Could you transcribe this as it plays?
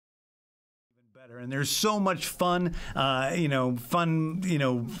And there's so much fun, action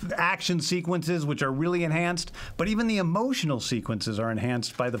sequences which are really enhanced, but even the emotional sequences are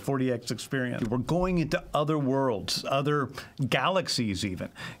enhanced by the 4DX experience. We're going into other worlds, other galaxies even.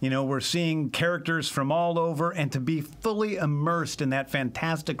 We're seeing characters from all over, and to be fully immersed in that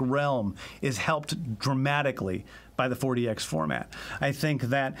fantastic realm is helped dramatically by the 4DX format. I think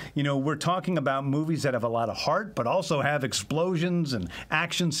that, we're talking about movies that have a lot of heart, but also have explosions and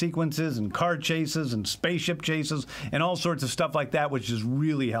action sequences and car chases and spaceship chases and all sorts of stuff like that, which is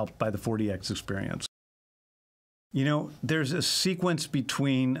really helped by the 4DX experience. There's a sequence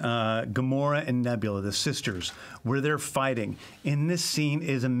between Gamora and Nebula, the sisters, where they're fighting. And this scene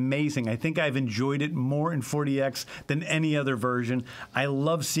is amazing. I think I've enjoyed it more in 4DX than any other version. I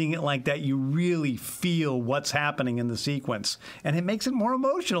love seeing it like that. You really feel what's happening in the sequence. And it makes it more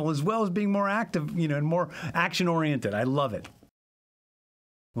emotional as well as being more active, and more action-oriented. I love it.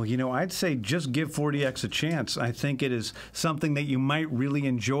 Well, I'd say just give 4DX a chance. I think it is something that you might really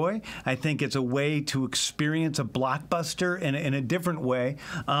enjoy. I think it's a way to experience a blockbuster in a different way.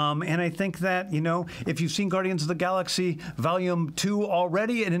 And I think that, if you've seen Guardians of the Galaxy Volume 2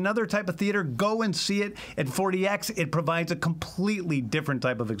 already in another type of theater, go and see it at 4DX. It provides a completely different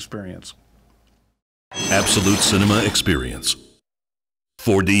type of experience. Absolute cinema experience.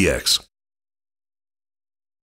 4DX.